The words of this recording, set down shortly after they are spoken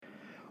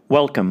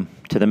Welcome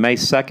to the May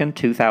 2nd,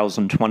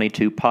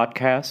 2022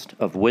 podcast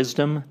of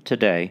Wisdom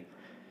Today.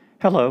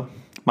 Hello,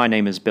 my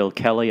name is Bill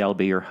Kelley. I'll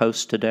be your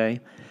host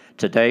today.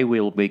 Today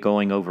we'll be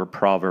going over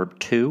Proverb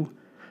 2,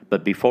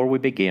 but before we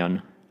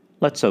begin,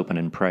 let's open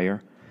in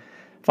prayer.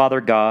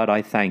 Father God,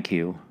 I thank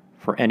you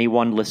for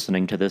anyone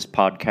listening to this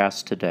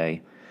podcast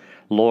today.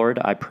 Lord,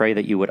 I pray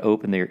that you would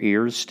open their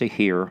ears to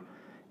hear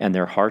and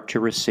their heart to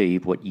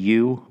receive what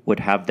you would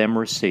have them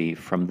receive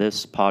from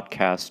this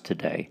podcast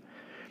today.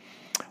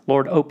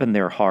 Lord, open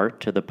their heart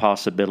to the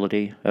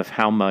possibility of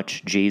how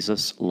much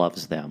Jesus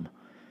loves them.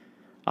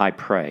 I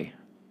pray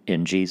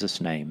in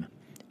Jesus' name.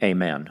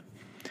 Amen.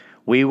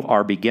 We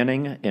are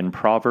beginning in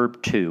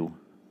Proverb 2,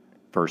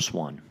 verse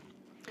 1.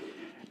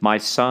 My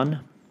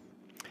son,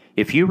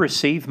 if you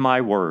receive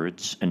my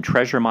words and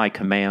treasure my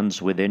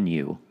commands within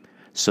you,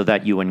 so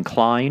that you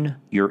incline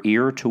your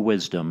ear to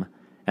wisdom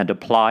and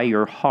apply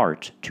your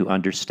heart to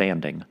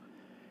understanding.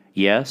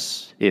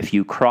 Yes, if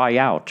you cry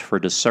out for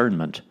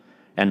discernment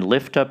and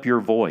lift up your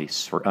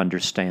voice for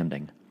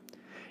understanding.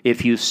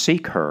 If you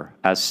seek her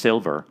as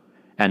silver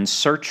and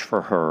search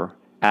for her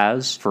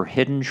as for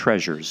hidden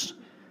treasures,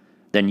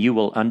 then you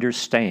will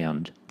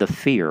understand the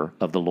fear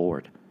of the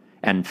Lord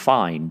and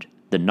find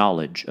the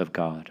knowledge of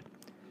God.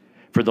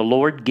 For the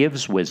Lord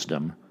gives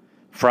wisdom,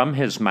 from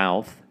his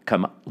mouth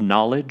come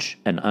knowledge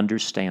and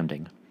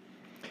understanding.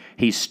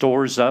 He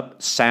stores up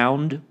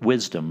sound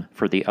wisdom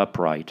for the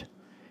upright.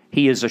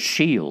 He is a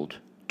shield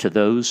to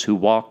those who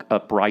walk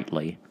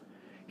uprightly.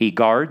 He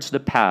guards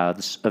the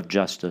paths of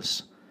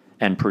justice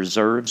and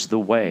preserves the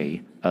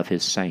way of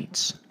his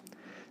saints.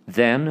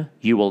 Then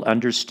you will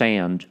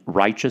understand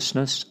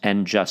righteousness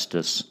and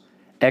justice,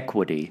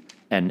 equity,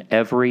 and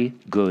every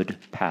good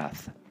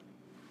path.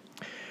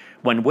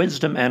 When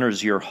wisdom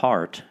enters your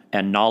heart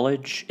and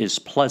knowledge is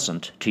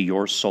pleasant to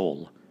your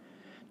soul,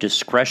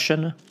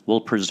 discretion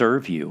will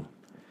preserve you.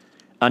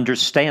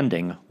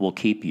 Understanding will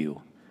keep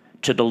you,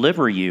 to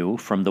deliver you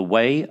from the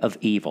way of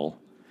evil,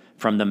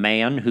 from the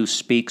man who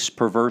speaks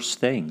perverse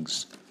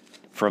things,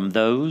 from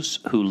those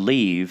who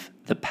leave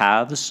the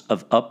paths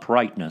of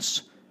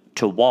uprightness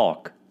to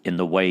walk in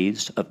the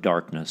ways of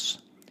darkness,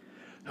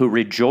 who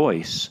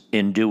rejoice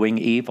in doing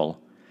evil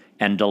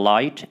and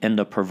delight in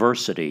the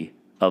perversity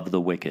of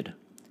the wicked,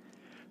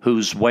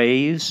 whose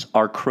ways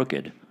are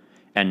crooked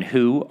and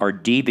who are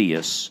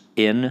devious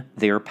in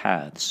their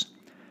paths,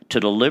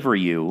 to deliver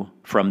you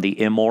from the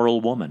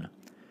immoral woman,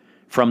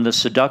 from the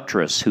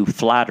seductress who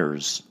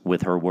flatters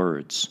with her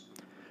words,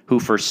 who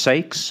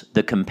forsakes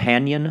the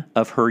companion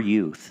of her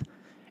youth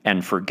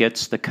and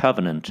forgets the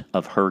covenant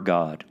of her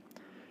God.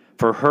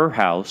 For her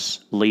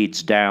house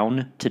leads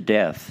down to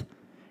death,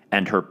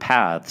 and her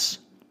paths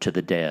to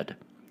the dead.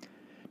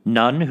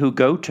 None who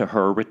go to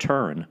her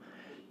return,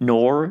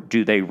 nor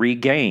do they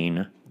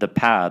regain the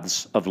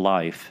paths of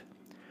life.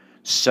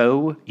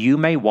 So you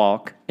may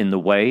walk in the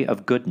way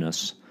of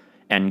goodness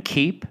and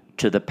keep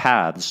to the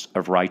paths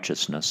of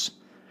righteousness.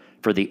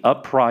 For the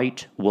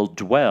upright will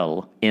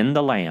dwell in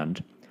the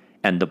land,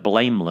 and the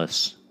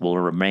blameless will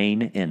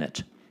remain in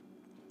it.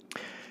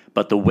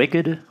 But the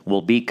wicked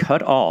will be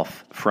cut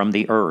off from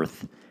the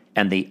earth,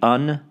 and the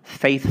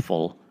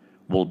unfaithful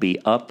will be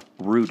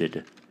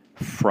uprooted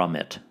from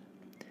it.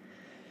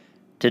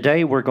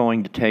 Today we're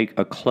going to take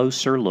a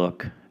closer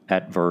look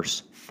at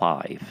verse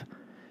 5.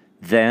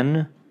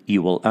 Then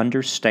you will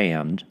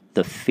understand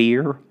the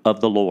fear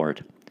of the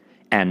Lord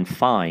and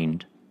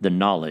find the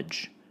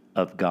knowledge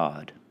of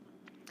God.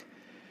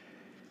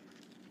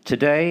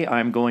 Today,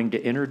 I'm going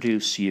to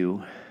introduce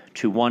you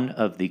to one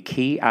of the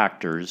key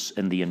actors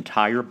in the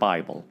entire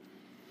Bible.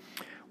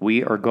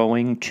 We are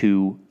going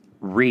to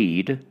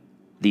read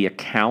the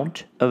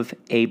account of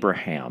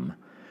Abraham.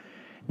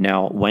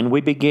 Now, when we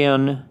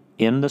begin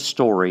in the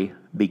story,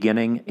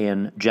 beginning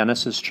in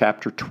Genesis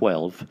chapter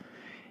 12,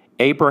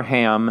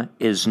 Abraham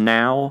is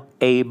now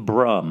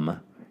Abram.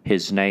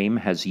 His name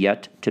has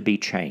yet to be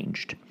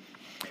changed.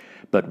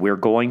 But we're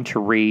going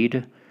to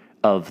read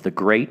of the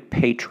great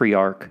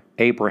patriarch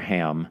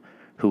Abraham,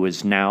 who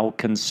is now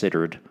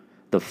considered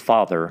the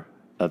father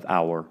of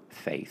our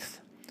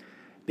faith.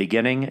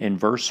 Beginning in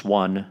verse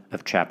 1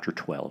 of chapter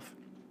 12.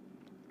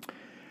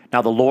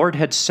 Now the Lord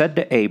had said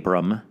to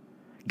Abram,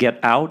 "Get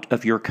out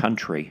of your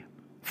country,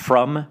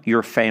 from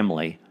your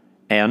family,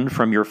 and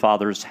from your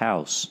father's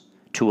house,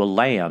 to a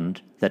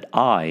land that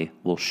I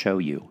will show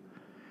you.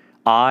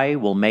 I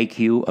will make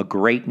you a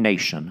great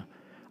nation.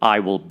 I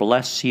will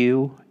bless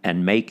you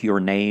and make your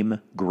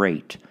name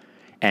great,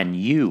 and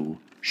you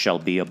shall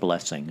be a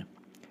blessing.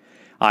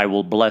 I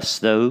will bless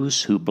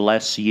those who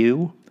bless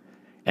you,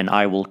 and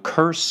I will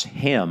curse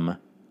him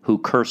who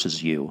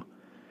curses you.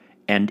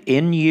 And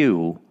in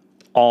you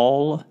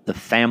all the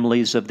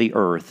families of the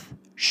earth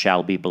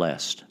shall be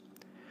blessed."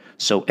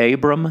 So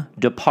Abram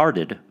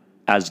departed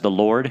as the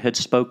Lord had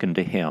spoken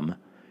to him,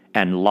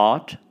 and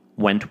Lot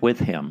went with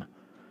him.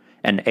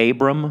 And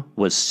Abram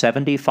was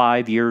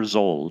 75 years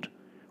old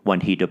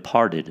when he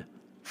departed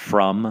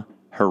from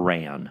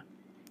Haran.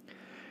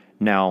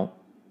 Now,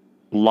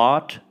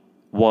 Lot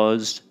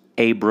was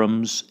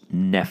Abram's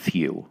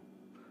nephew.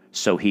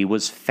 So he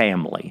was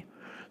family.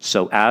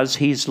 So as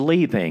he's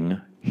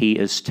leaving, he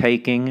is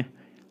taking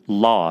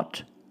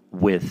Lot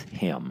with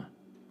him.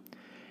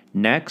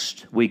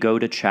 Next, we go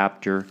to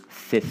chapter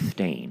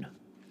 15,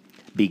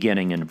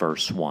 beginning in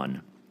verse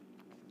 1.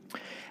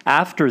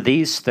 After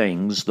these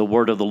things, the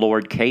word of the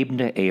Lord came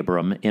to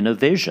Abram in a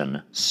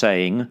vision,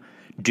 saying,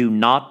 Do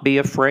not be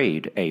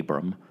afraid,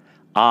 Abram.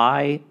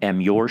 I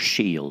am your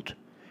shield,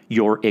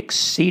 your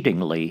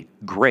exceedingly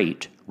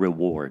great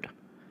reward.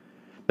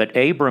 But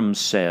Abram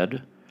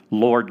said,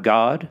 Lord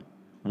God,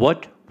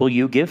 what will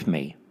you give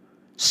me,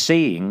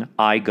 seeing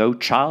I go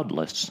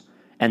childless,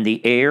 and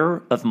the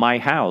heir of my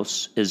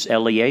house is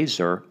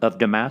Eliezer of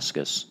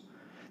Damascus?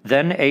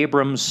 Then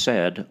Abram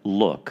said,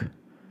 Look,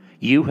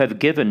 you have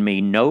given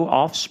me no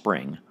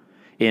offspring.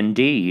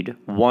 Indeed,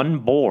 one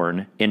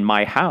born in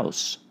my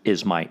house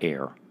is my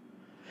heir.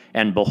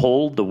 And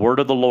behold, the word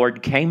of the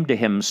Lord came to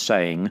him,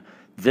 saying,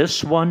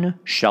 This one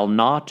shall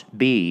not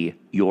be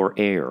your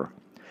heir,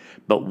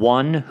 but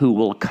one who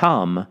will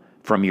come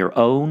from your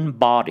own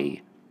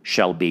body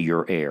shall be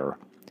your heir.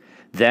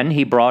 Then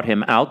he brought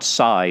him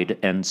outside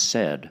and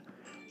said,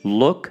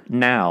 Look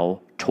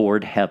now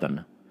toward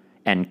heaven,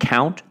 and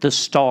count the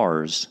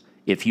stars,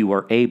 if you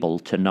are able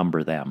to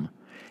number them.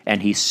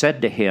 And he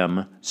said to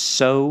him,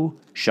 So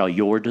shall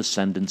your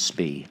descendants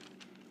be.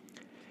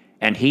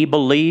 And he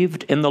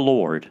believed in the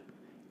Lord,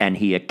 and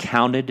he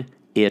accounted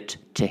it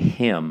to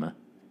him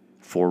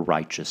for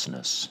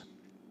righteousness.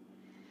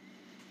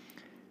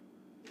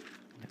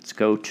 Let's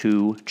go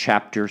to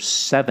chapter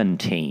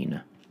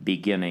 17,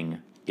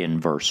 beginning in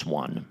verse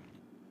 1.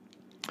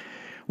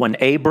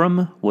 When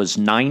Abram was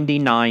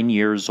 99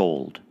 years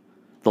old,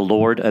 the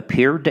Lord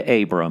appeared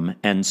to Abram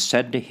and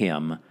said to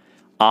him,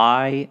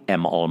 I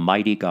am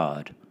Almighty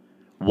God.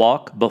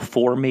 Walk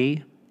before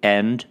me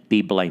and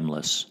be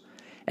blameless,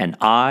 and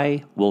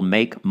I will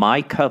make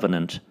my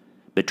covenant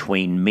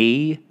between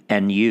me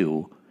and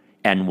you,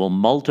 and will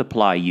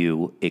multiply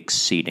you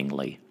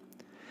exceedingly.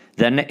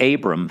 Then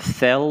Abram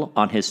fell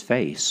on his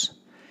face,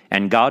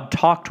 and God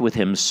talked with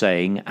him,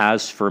 saying,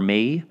 As for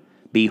me,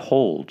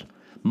 behold,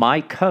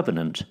 my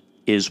covenant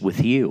is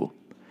with you,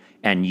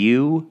 and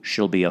you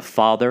shall be a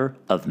father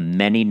of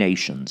many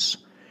nations.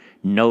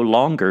 No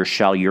longer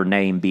shall your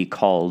name be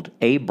called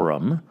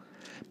Abram,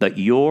 but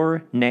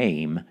your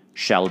name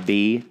shall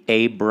be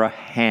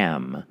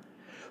Abraham.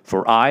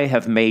 For I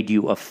have made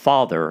you a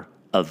father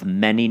of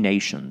many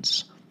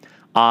nations.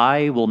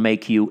 I will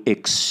make you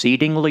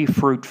exceedingly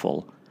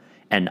fruitful,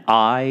 and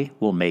I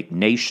will make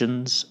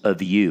nations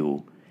of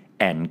you,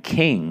 and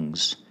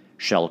kings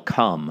shall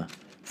come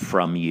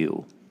from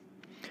you.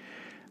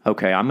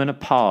 Okay, I'm going to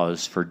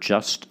pause for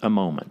just a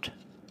moment.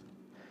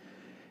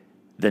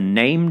 The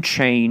name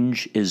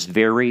change is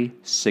very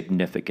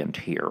significant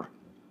here.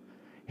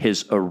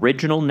 His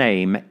original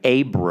name,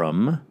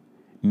 Abram,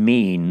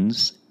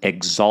 means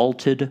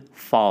exalted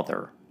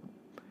father.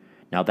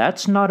 Now,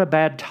 that's not a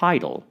bad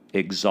title,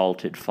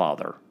 exalted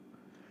father.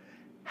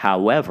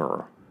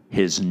 However,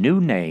 his new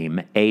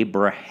name,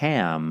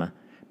 Abraham,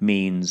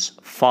 means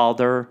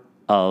father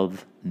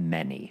of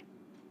many.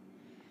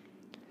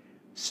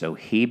 So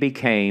he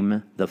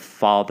became the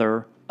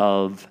father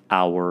of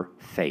our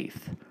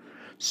faith.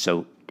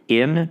 So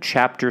in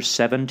chapter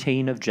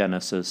 17 of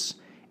Genesis,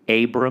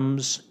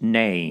 Abram's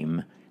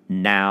name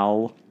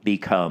now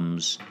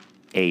becomes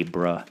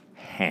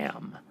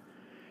Abraham.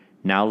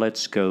 Now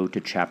let's go to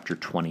chapter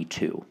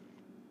 22.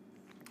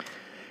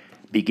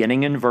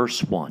 Beginning in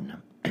verse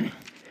 1.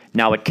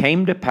 Now it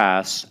came to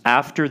pass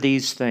after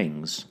these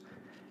things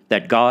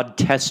that God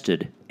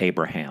tested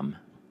Abraham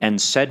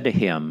and said to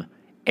him,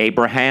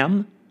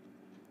 Abraham?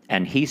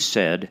 And he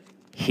said,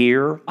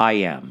 Here I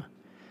am.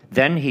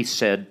 Then he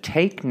said,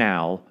 Take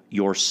now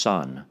your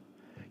son,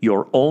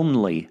 your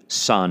only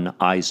son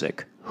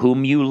Isaac,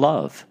 whom you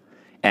love,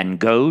 and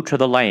go to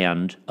the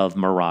land of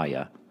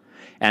Moriah,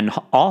 and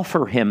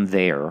offer him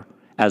there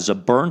as a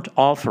burnt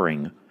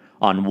offering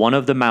on one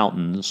of the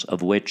mountains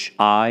of which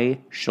I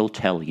shall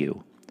tell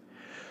you.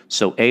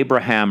 So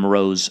Abraham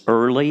rose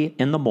early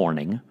in the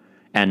morning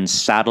and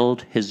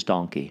saddled his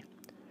donkey,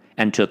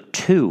 and took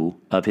 2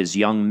 of his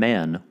young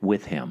men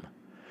with him,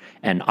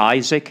 and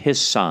Isaac his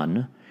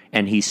son,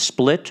 and he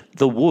split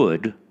the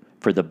wood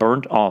for the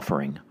burnt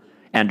offering,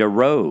 and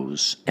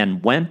arose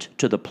and went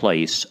to the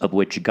place of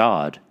which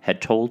God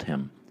had told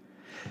him.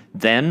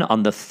 Then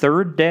on the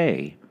 3rd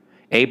day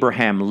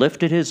Abraham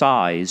lifted his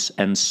eyes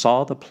and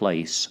saw the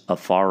place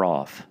afar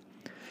off.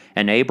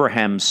 And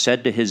Abraham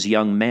said to his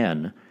young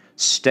men,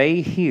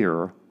 Stay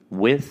here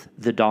with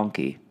the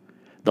donkey.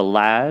 The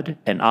lad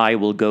and I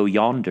will go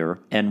yonder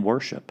and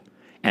worship,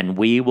 and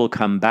we will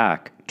come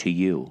back to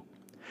you.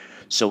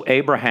 So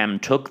Abraham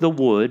took the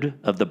wood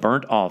of the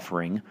burnt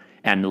offering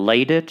and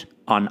laid it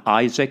on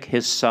Isaac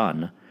his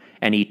son,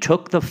 and he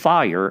took the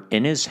fire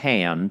in his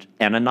hand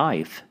and a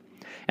knife,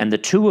 and the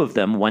 2 of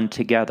them went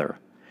together.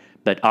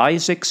 But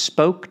Isaac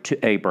spoke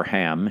to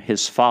Abraham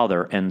his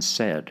father and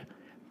said,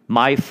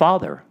 My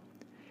father.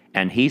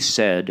 And he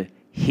said,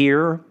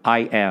 Here I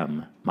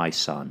am, my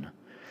son.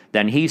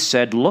 Then he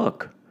said,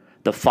 Look,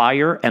 the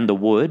fire and the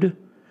wood,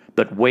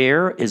 but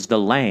where is the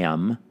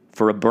lamb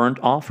for a burnt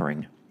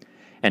offering?"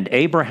 And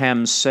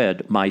Abraham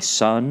said, "My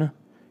son,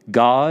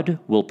 God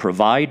will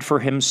provide for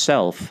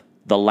himself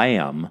the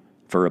lamb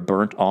for a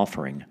burnt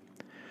offering."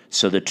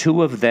 So the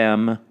two of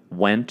them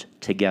went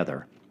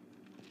together.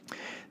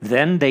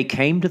 Then they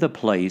came to the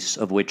place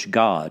of which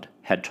God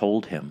had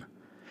told him.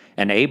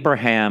 And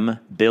Abraham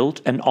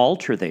built an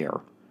altar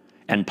there,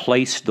 and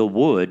placed the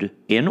wood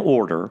in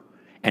order,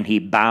 and he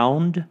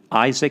bound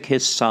Isaac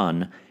his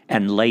son,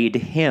 and laid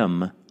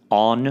him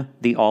on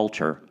the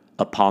altar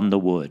upon the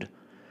wood.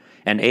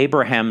 And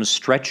Abraham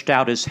stretched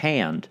out his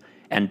hand,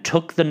 and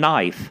took the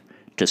knife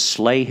to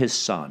slay his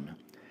son.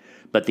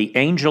 But the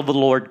angel of the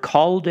Lord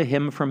called to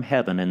him from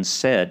heaven, and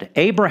said,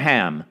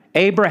 "Abraham,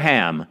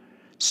 Abraham."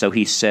 So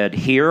he said,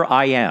 "Here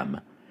I am."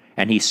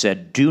 And he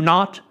said, "Do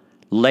not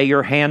lay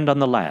your hand on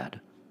the lad,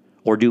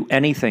 or do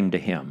anything to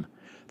him,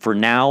 for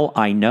now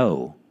I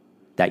know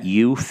that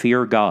you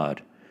fear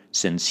God,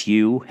 since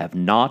you have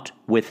not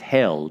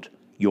withheld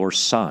your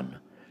son,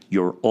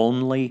 your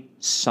only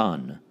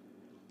son,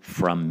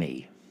 from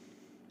me."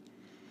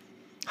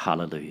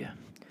 Hallelujah.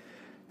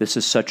 This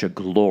is such a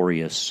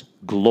glorious,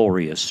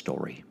 glorious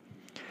story.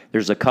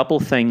 There's a couple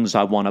things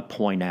I want to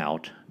point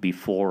out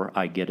before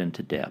I get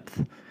into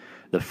depth.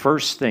 The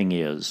first thing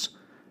is,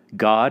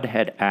 God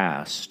had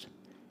asked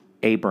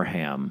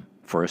Abraham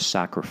for a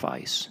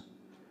sacrifice,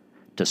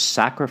 to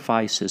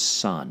sacrifice his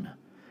son.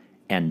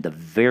 And the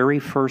very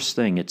first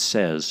thing it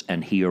says,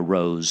 and he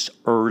arose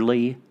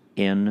early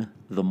in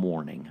the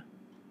morning.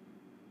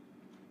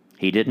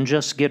 He didn't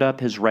just get up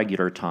his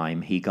regular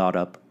time, he got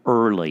up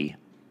early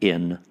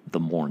in the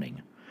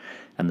morning.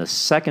 And the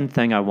second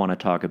thing I want to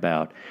talk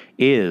about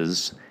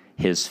is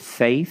his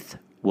faith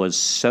was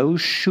so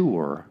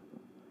sure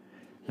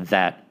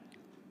that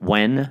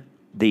when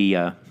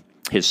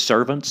his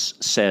servants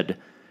said,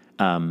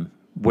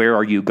 "Where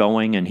are you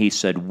going?" And he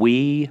said,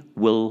 "We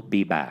will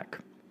be back."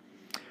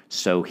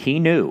 So he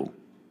knew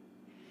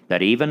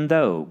that even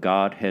though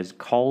God has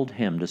called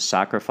him to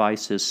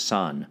sacrifice his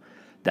son,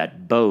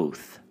 that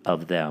both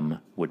of them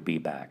would be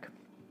back.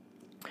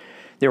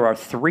 There are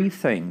three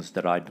things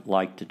that I'd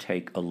like to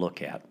take a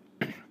look at.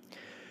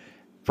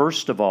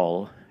 First of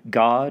all,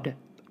 God,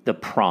 the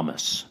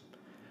promise.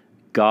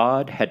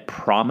 God had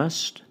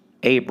promised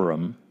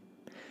Abram,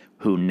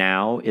 who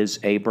now is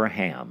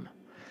Abraham,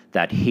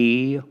 that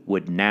he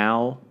would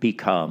now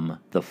become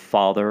the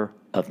father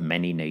of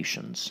many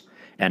nations,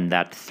 and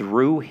that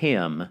through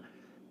him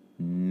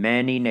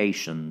many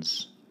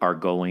nations are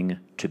going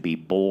to be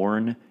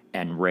born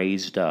and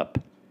raised up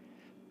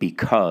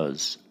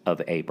because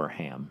of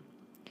Abraham.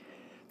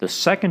 The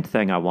second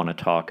thing I want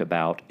to talk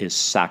about is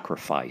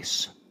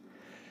sacrifice.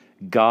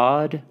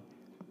 God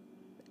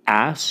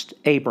asked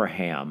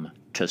Abraham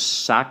to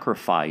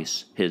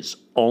sacrifice his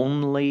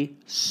only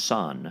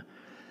son,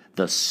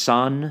 the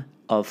son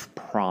of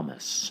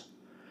promise.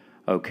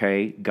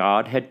 Okay,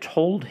 God had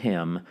told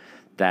him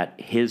that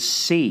his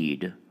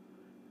seed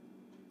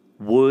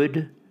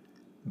would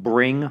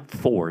bring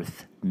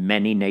forth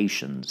many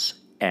nations,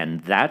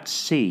 and that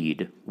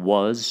seed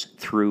was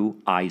through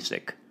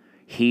Isaac.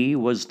 He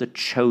was the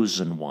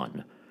chosen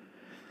one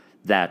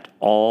that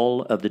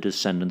all of the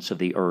descendants of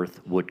the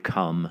earth would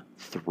come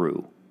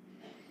through.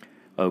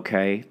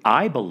 Okay,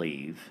 I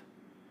believe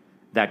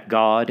that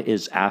God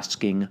is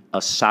asking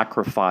a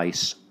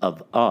sacrifice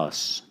of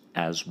us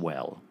as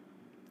well.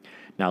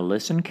 Now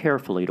listen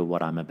carefully to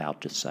what I'm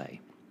about to say.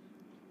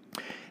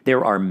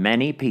 There are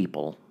many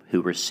people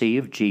who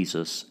receive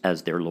Jesus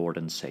as their Lord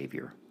and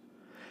Savior.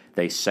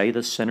 They say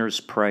the sinner's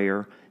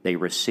prayer, they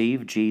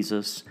receive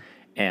Jesus,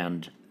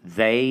 and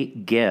they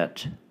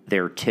get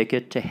their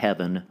ticket to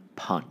heaven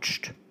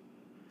punched.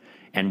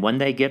 And when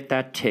they get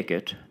that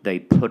ticket, they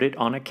put it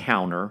on a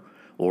counter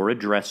or a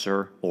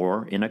dresser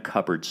or in a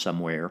cupboard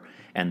somewhere,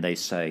 and they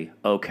say,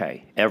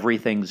 "Okay,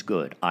 everything's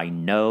good. I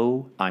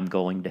know I'm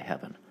going to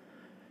heaven."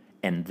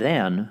 And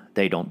then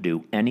they don't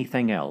do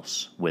anything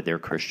else with their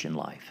Christian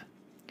life.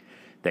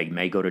 They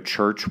may go to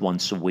church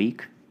once a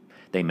week.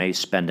 They may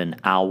spend an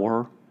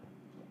hour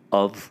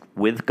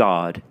with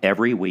God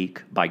every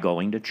week by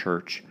going to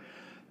church.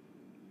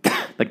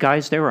 But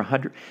guys, there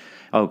are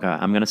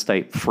I'm going to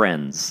say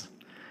friends,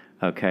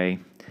 okay?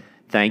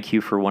 Thank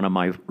you for one of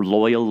my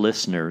loyal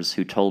listeners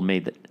who told me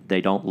that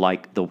they don't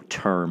like the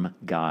term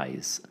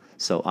guys.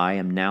 So I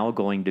am now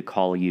going to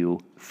call you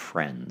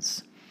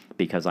friends,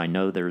 because I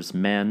know there's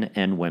men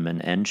and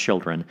women and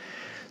children.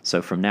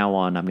 So from now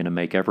on, I'm going to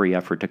make every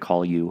effort to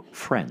call you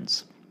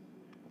friends.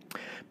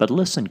 But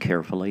listen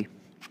carefully.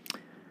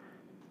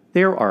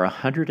 There are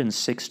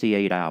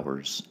 168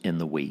 hours in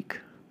the week.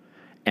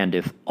 And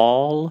if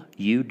all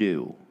you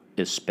do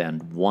is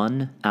spend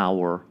 1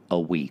 hour a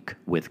week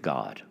with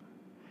God,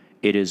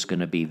 it is going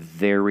to be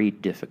very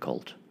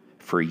difficult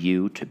for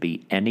you to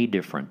be any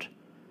different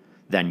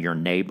than your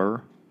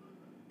neighbor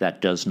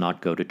that does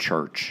not go to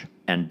church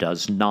and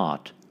does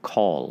not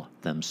call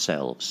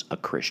themselves a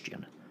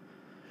Christian.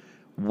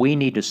 We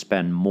need to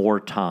spend more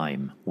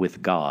time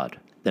with God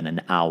than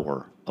an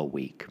hour a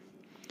week.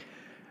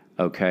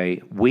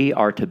 Okay? We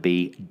are to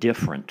be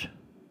different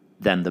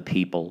than the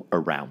people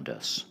around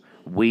us.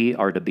 We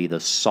are to be the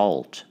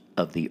salt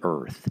of the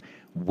earth.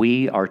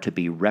 We are to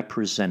be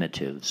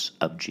representatives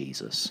of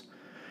Jesus.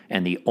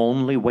 And the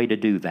only way to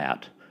do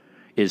that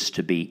is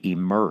to be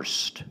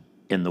immersed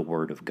in the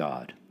Word of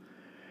God.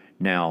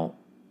 Now,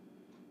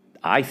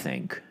 I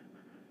think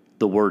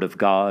the Word of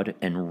God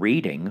and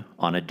reading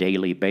on a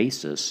daily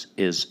basis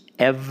is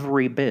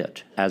every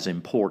bit as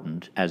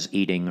important as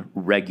eating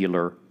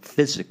regular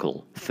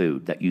physical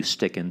food that you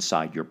stick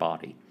inside your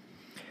body.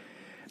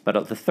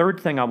 But the third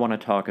thing I want to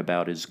talk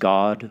about is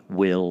God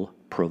will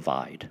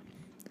provide.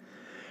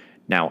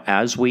 Now,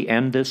 as we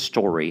end this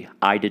story,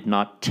 I did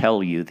not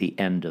tell you the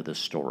end of the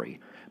story,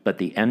 but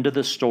the end of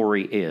the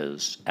story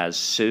is, as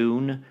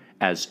soon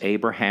as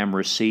Abraham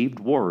received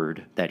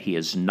word that he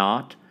is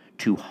not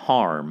to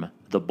harm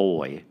the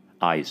boy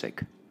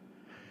Isaac,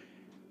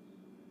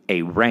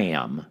 a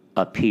ram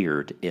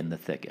appeared in the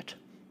thicket.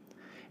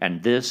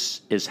 And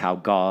this is how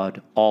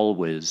God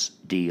always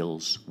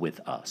deals with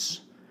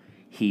us.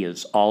 He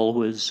is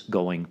always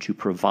going to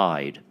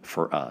provide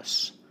for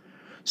us.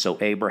 So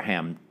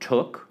Abraham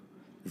took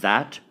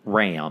that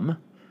ram,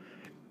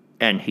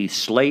 and he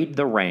slayed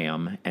the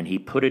ram, and he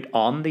put it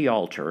on the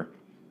altar,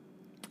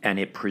 and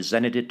it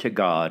presented it to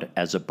God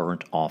as a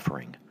burnt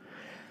offering.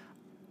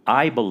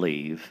 I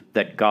believe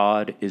that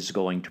God is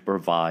going to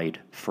provide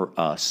for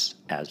us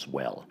as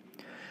well.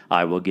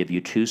 I will give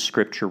you 2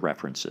 scripture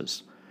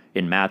references.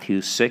 In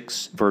Matthew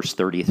 6, verse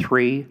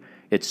 33,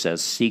 it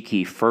says, "Seek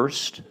ye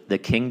first the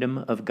kingdom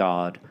of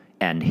God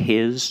and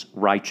his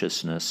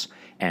righteousness,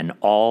 and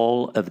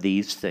all of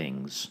these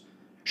things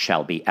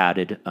shall be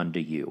added unto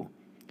you."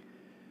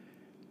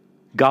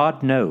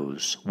 God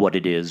knows what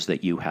it is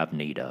that you have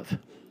need of,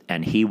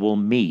 and he will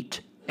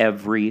meet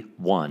every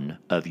one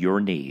of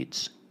your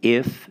needs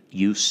if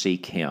you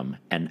seek him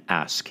and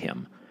ask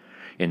him.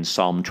 In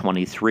Psalm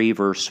 23,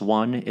 verse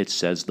 1, it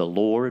says, "The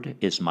Lord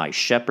is my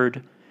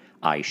shepherd,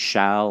 I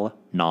shall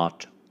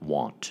not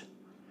want."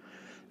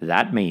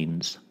 That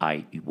means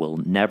I will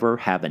never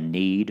have a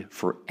need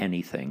for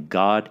anything.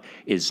 God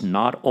is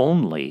not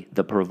only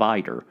the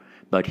provider,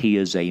 but he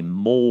is a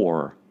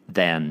more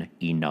than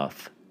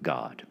enough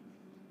God.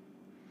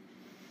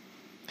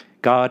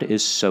 God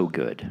is so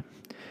good.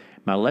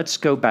 Now let's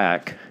go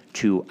back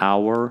to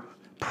our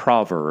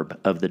proverb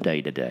of the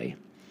day today.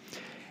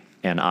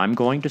 And I'm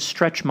going to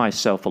stretch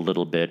myself a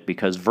little bit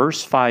because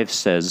verse 5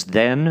 says,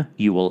 "Then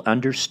you will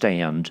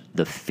understand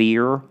the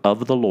fear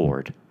of the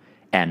Lord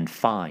and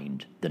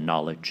find the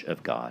knowledge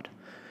of God."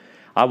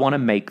 I want to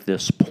make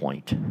this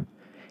point.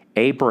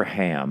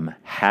 Abraham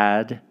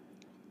had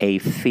a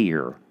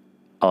fear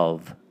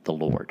of the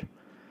Lord.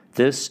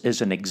 This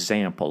is an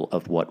example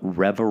of what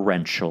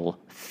reverential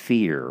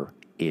fear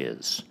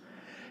is.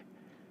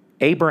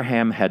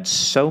 Abraham had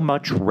so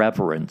much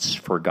reverence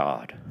for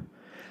God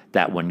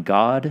that when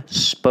God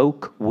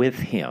spoke with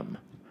him,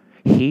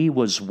 he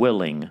was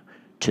willing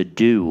to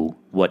do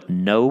what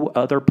no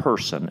other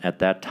person at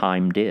that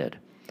time did.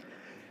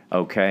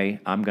 Okay,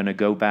 I'm going to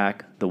go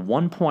back. The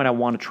one point I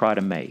want to try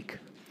to make,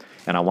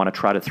 and I want to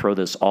try to throw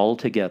this all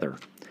together,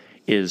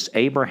 is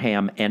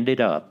Abraham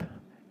ended up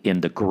in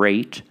the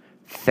great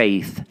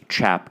faith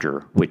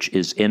chapter, which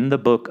is in the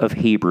book of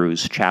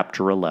Hebrews,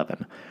 chapter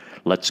 11.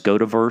 Let's go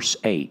to verse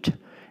 8,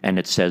 and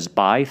it says,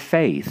 "By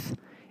faith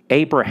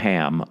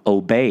Abraham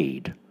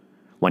obeyed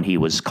when he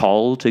was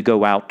called to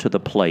go out to the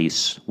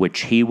place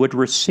which he would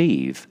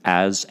receive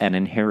as an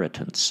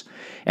inheritance.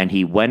 And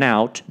he went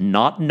out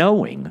not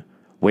knowing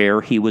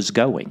where he was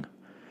going.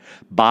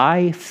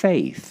 By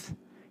faith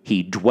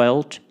he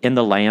dwelt in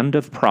the land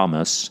of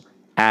promise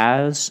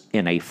as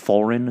in a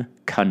foreign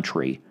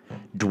country,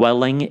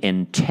 dwelling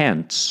in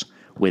tents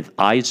with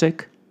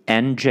Isaac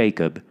and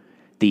Jacob,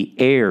 the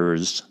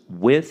heirs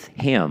with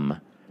him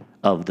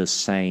of the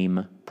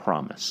same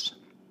promise."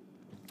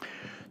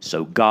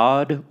 So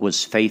God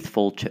was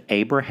faithful to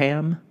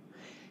Abraham.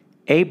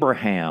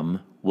 Abraham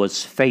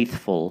was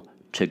faithful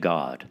to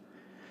God.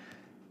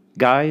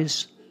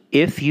 Guys,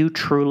 if you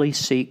truly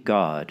seek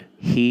God,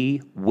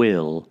 he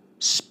will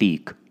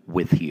speak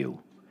with you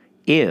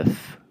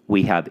if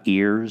we have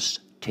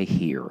ears to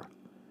hear.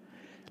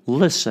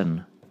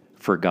 Listen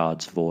for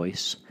God's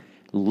voice.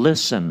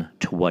 Listen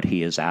to what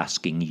he is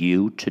asking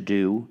you to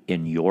do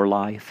in your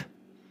life.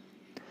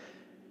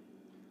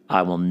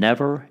 I will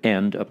never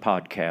end a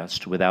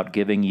podcast without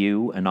giving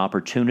you an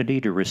opportunity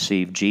to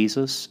receive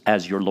Jesus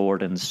as your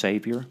Lord and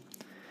Savior.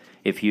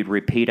 If you'd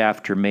repeat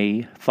after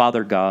me,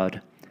 Father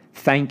God,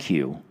 thank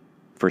you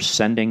for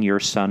sending your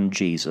Son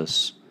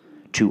Jesus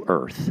to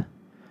earth.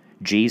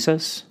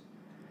 Jesus,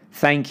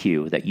 thank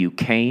you that you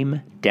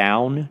came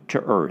down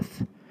to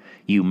earth.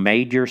 You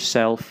made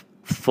yourself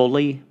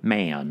fully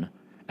man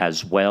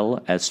as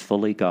well as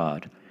fully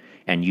God,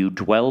 and you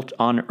dwelt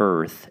on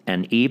earth,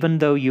 and even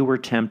though you were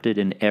tempted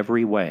in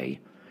every way,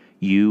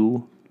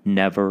 you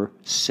never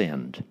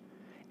sinned.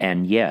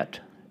 And yet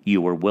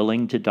you were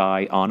willing to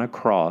die on a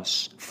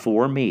cross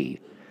for me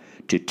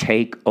to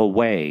take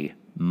away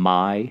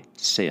my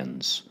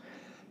sins.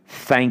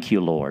 Thank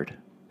you, Lord,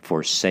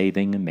 for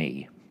saving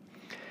me.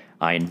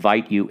 I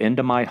invite you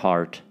into my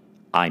heart.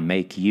 I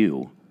make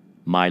you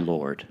my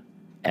Lord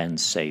and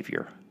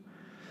Savior.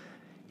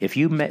 If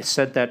you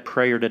said that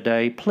prayer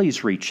today,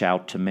 please reach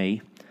out to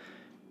me.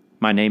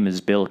 My name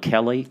is Bill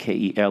Kelley,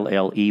 Kelley,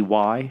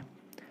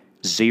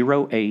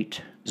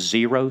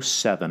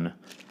 0807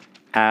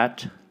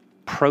 at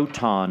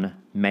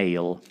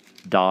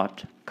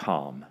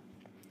protonmail.com.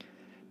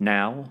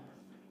 Now,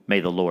 may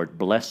the Lord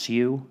bless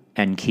you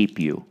and keep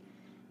you.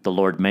 The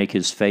Lord make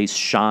his face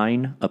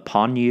shine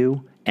upon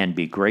you and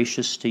be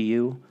gracious to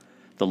you.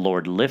 The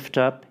Lord lift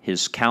up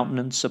his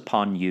countenance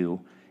upon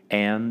you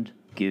and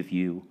give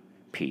you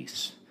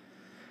peace.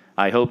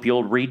 I hope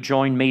you'll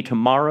rejoin me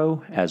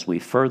tomorrow as we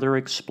further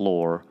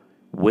explore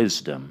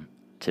wisdom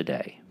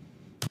today.